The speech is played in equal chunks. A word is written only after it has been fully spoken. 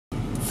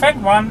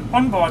FendtONE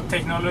onboard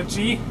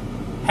technology,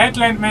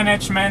 Headland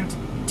Management,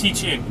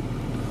 TeachIn.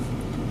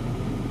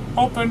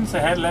 Open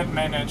the Headland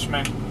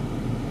Management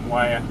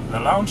via the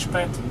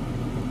Launchpad.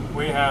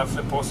 We have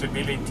the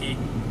possibility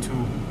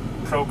to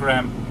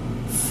program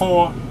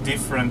 4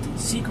 different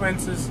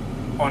sequences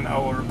on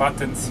our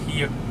buttons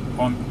here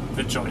on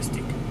the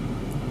joystick.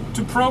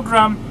 To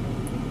program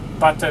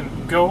button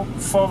go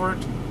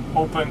forward,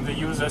 open the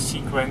user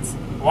sequence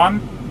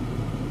 1.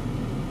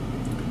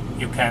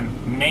 You can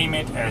name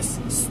it as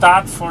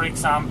start, for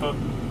example,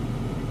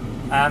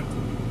 and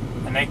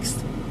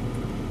next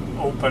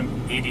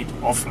open edit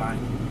offline.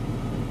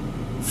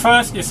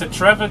 First is a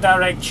travel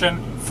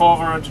direction,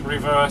 forward,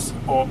 reverse,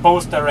 or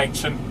both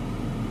direction.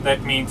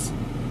 That means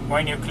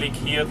when you click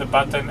here the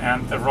button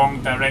and the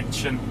wrong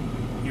direction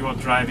you are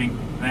driving,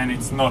 then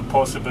it's not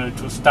possible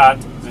to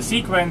start the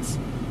sequence.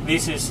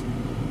 This is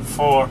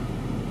for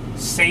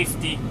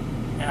safety,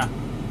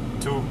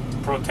 to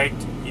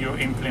protect your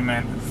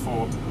implement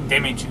for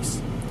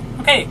damages.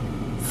 Okay,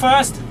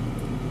 first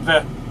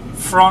the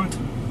front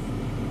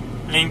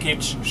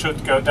linkage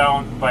should go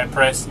down by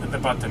press the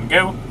button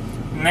go.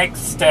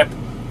 Next step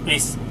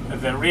is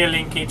the rear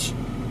linkage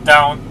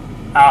down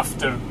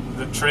after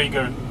the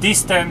trigger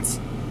distance.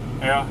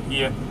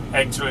 Here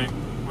actually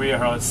we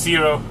are at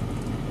 0.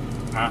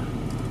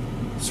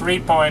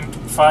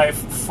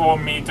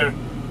 3.54 meter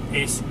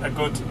is a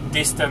good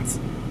distance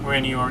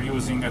when you are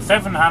using a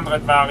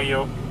 700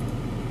 Vario.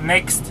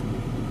 Next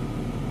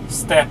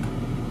step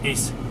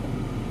is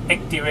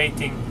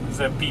activating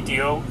the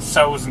PTO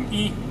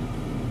 1000E.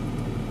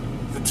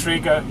 The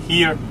trigger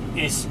here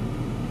is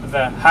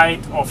the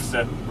height of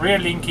the rear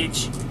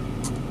linkage.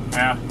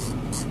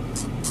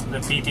 The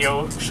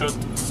PTO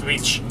should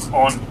switch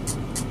on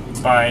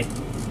by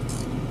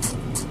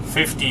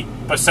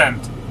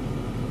 50%.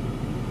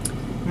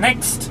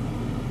 Next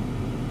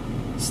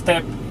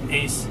step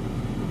is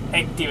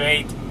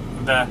activate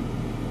the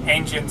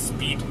engine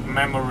speed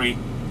memory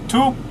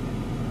 2.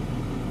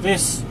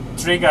 This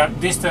trigger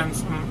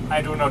distance,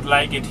 I do not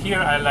like it here.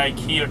 I like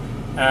here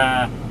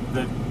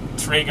the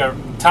trigger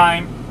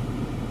time,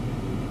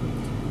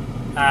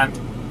 and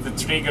the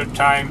trigger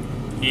time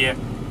here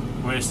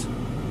with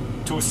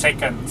 2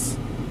 seconds.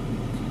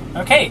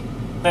 Okay,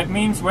 that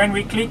means when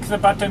we click the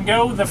button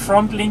go, the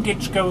front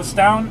linkage goes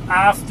down.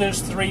 After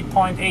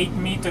 3.8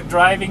 meter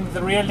driving,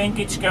 the rear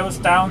linkage goes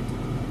down,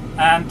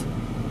 and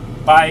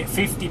by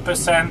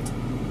 50%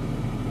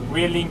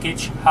 rear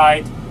linkage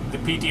height the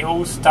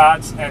PTO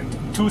starts, and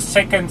 2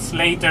 seconds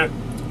later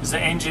the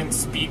engine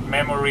speed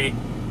memory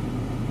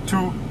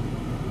 2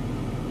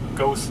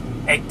 goes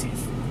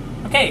active.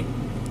 Okay,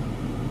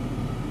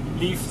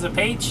 leave the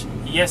page.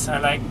 Yes, I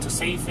like to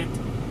save it.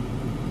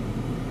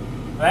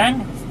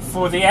 Then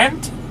for the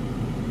end,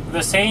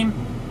 the same,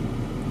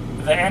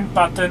 the end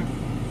button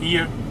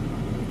here,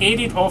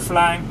 edit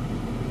offline.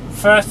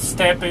 First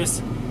step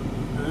is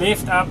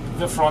lift up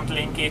the front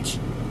linkage.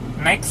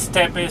 Next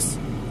step is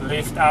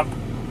lift up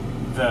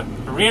the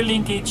rear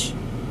linkage.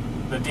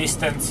 The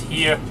distance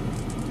here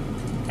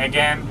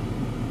again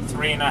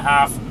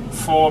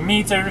 3.5–4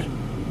 meters.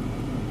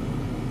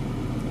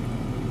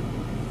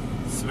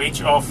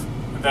 Switch off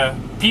the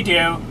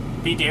PTO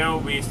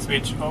we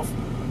switch off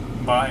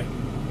by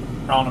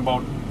around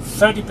about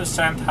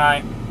 30%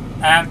 high,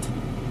 and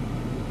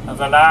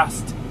the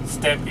last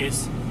step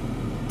is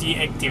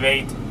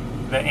deactivate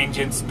the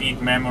engine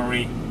speed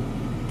memory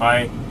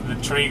by the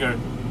trigger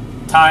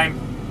time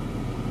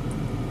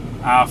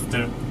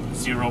after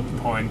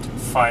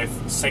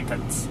 0.5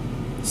 seconds.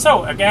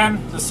 So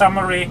again, the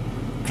summary: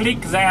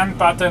 click the end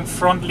button,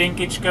 front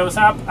linkage goes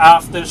up.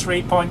 After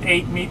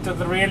 3.8 meter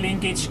the rear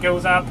linkage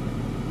goes up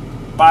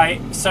by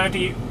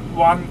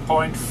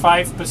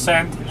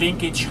 31.5%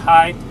 linkage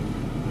height.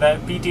 The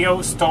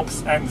PTO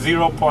stops, and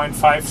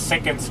 0.5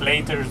 seconds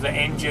later the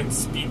engine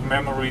speed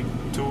memory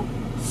to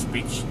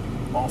switch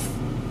off.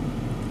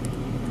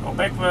 Go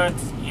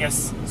backwards,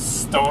 yes,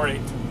 store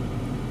it.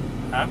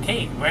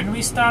 Okay, when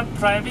we start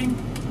driving,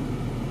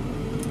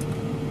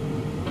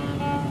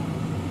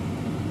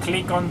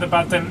 click on the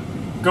button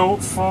go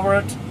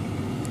forward,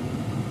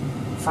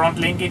 front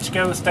linkage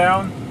goes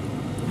down.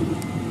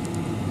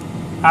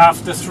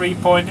 After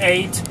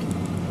 3.8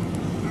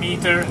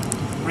 meter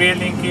rear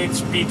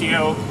linkage,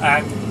 PTO,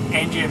 and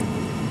engine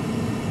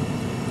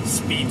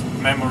speed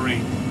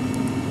memory.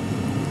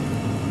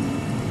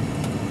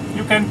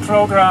 You can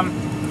program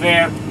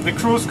there the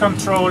cruise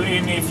control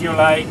in if you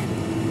like,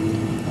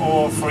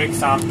 or for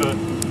example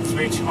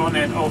switch on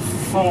and off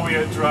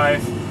 4-wheel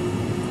drive,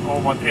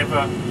 or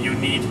whatever you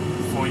need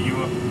for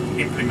your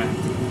implement.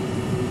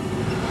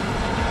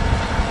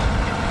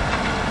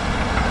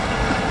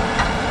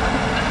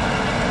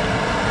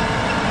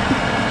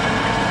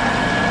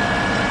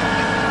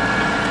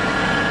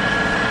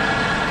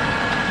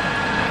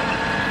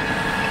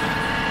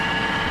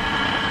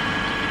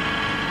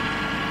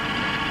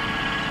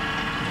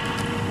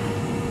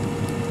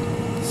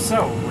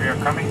 So we are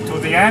coming to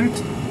the end.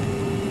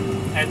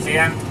 At the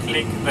end,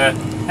 click the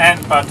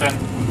end button,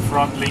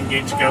 front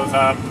linkage goes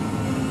up,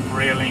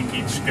 rear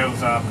linkage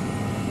goes up,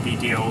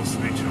 PTO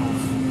switch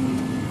off.